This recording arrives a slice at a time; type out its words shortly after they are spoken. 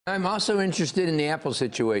I'm also interested in the Apple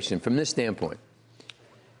situation from this standpoint.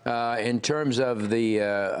 In terms of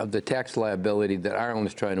the tax liability that Ireland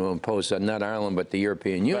is trying to impose on not Ireland but the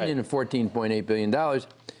European Union of $14.8 billion,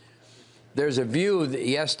 there's a view that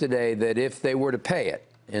yesterday that if they were to pay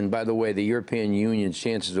it, and by the way, the European Union's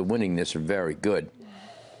chances of winning this are very good,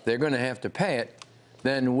 they're going to have to pay it,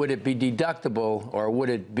 then would it be deductible or would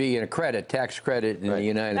it be a credit, tax credit in the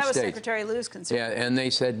United States? That was Secretary Liu's concern. Yeah, and they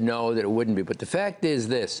said no, that it wouldn't be. But the fact is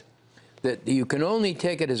this, that you can only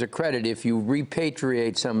take it as a credit if you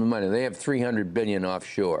repatriate some money. They have $300 billion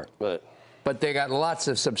offshore. Right. But they got lots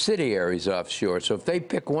of subsidiaries offshore. So if they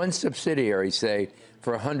pick one subsidiary, say,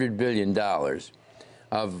 for $100 billion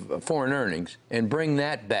of foreign earnings and bring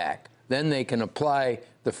that back, then they can apply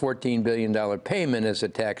the $14 billion payment as a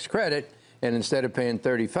tax credit, and instead of paying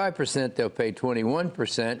 35%, they'll pay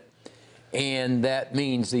 21%, and that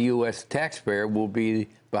means the U.S. taxpayer will be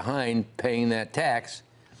behind paying that tax,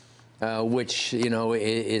 which, you know,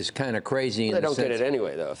 is kind of crazy. They don't get it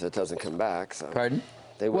anyway, though, if it doesn't come back. So. Pardon?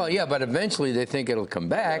 Well, yeah, but eventually they think it'll come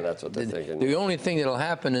back. Yeah, that's what they're thinking. The only thing that'll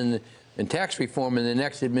happen in tax reform in the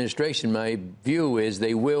next administration, my view is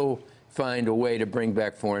they will find a way to bring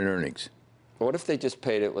back foreign earnings. What if they just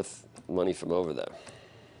paid it with money from over there?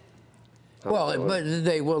 Well,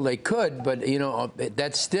 they could, but you know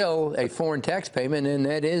that's still a foreign tax payment, and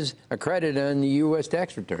that is a credit on the U.S.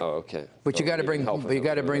 tax return. Oh, okay. But so you got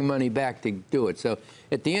to bring money back to do it. So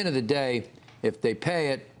at the end of the day, if they pay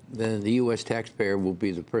it, then the U.S. taxpayer will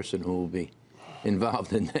be the person who will be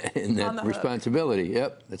involved in that responsibility.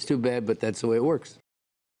 Yep, that's too bad, but that's the way it works.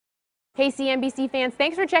 Hey CNBC fans,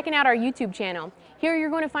 thanks for checking out our YouTube channel. Here you're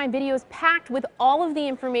going to find videos packed with all of the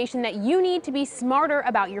information that you need to be smarter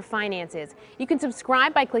about your finances. You can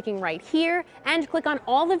subscribe by clicking right here and click on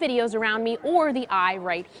all the videos around me or the I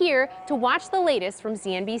right here to watch the latest from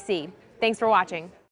CNBC. Thanks for watching.